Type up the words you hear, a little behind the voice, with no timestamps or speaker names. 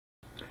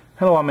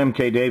Hello, I'm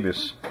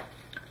M.K.Davis.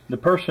 The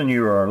person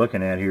you are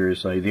looking at here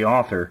is the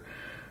author,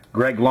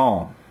 Greg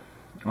Long.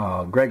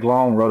 Greg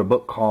Long wrote a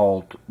book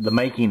called The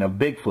Making of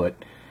Bigfoot,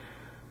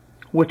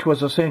 which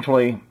was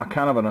essentially a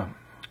kind of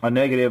a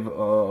negative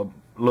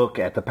look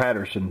at the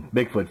Patterson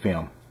Bigfoot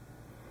film.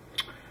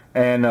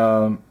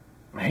 And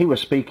he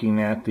was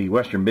speaking at the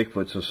Western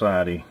Bigfoot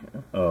Society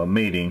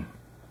meeting,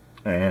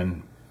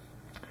 and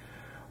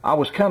I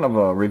was kind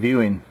of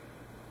reviewing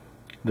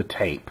the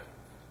tape.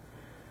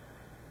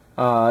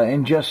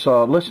 And just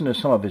listen to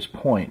some of his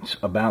points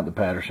about the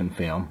Patterson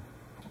film.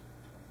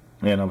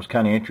 And I was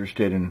kind of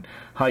interested in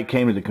how he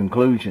came to the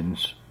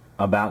conclusions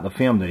about the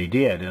film that he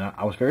did. And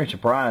I was very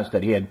surprised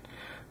that he had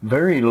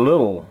very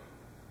little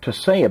to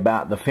say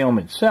about the film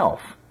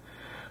itself.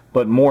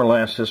 But more or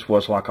less this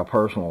was like a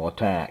personal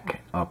attack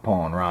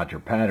upon Roger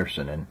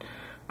Patterson. And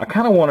I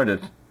kind of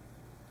wanted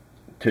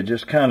to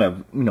just kind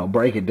of,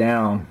 break it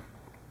down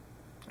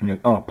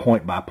on a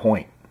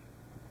point-by-point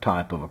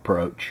type of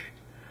approach.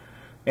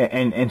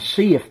 And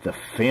see if the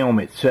film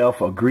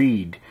itself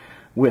agreed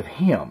with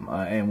him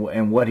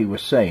and what he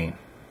was saying.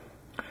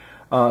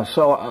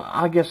 So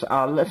I guess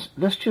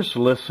let's just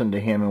listen to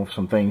him and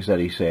some things that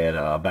he said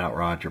about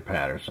Roger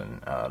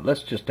Patterson.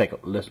 Let's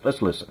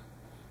listen.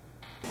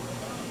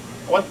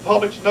 I want the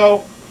public to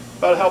know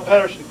about how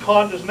Patterson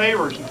conned his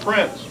neighbors and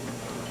friends,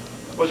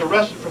 was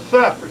arrested for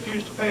theft,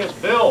 refused to pay his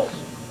bills,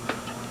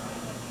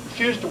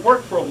 refused to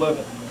work for a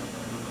living,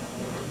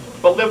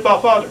 but lived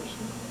off others.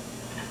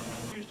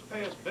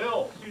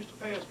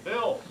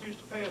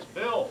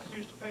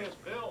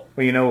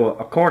 Well,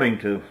 according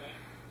to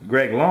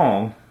Greg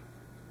Long,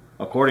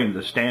 according to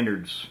the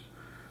standards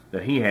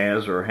that he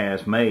has or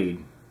has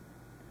made,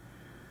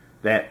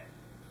 that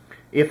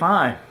if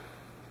I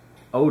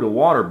owed a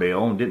water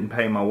bill and didn't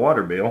pay my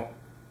water bill,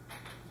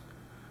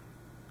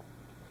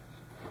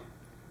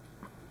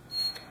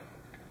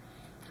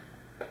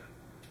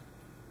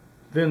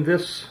 then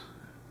this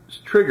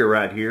trigger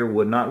right here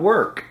would not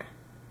work.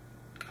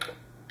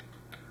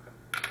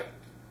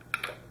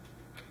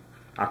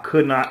 I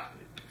could not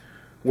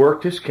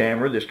work this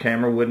camera. This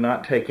camera would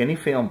not take any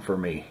film for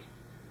me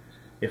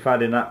if I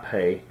did not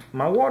pay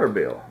my water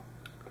bill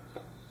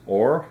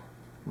or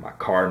my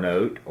car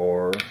note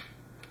or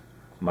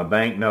my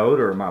bank note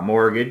or my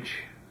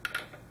mortgage.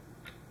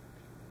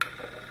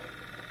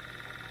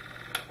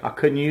 I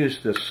couldn't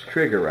use this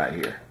trigger right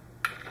here.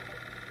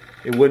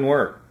 It wouldn't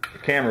work. The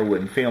camera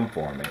wouldn't film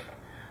for me.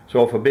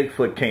 So if a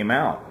Bigfoot came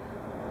out,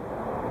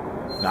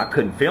 I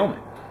couldn't film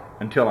it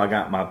until I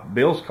got my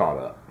bills caught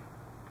up.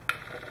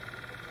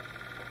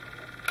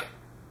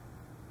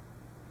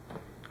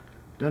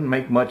 Doesn't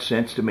make much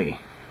sense to me.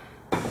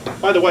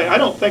 By the way, I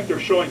don't think they're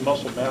showing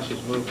muscle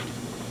masses moving.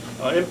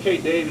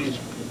 M.K.Davis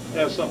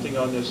has something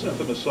on this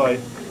infamous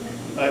site.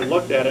 I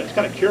looked at it. It's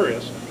kind of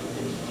curious.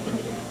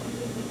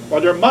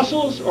 Are there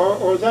muscles,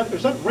 or is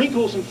that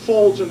wrinkles and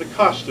folds in the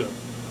costume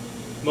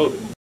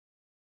moving?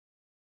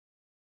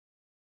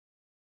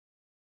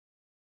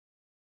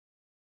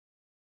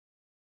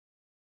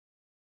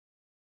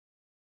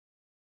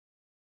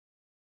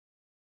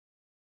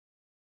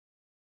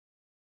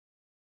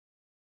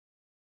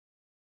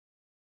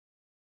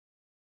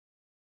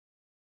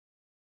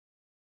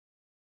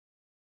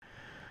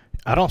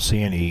 I don't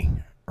see any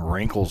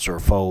wrinkles or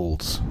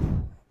folds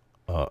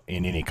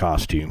in any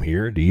costume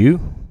here. Do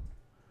you?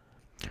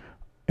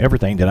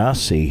 Everything that I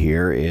see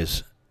here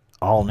is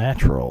all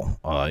natural.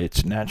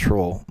 It's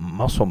natural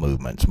muscle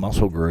movements,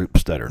 muscle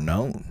groups that are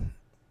known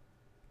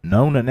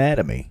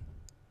anatomy.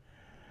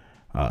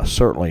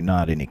 Certainly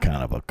not any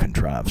kind of a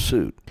contrived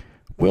suit.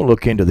 We'll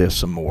look into this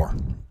some more.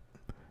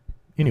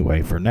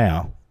 Anyway, for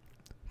now,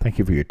 thank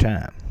you for your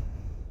time.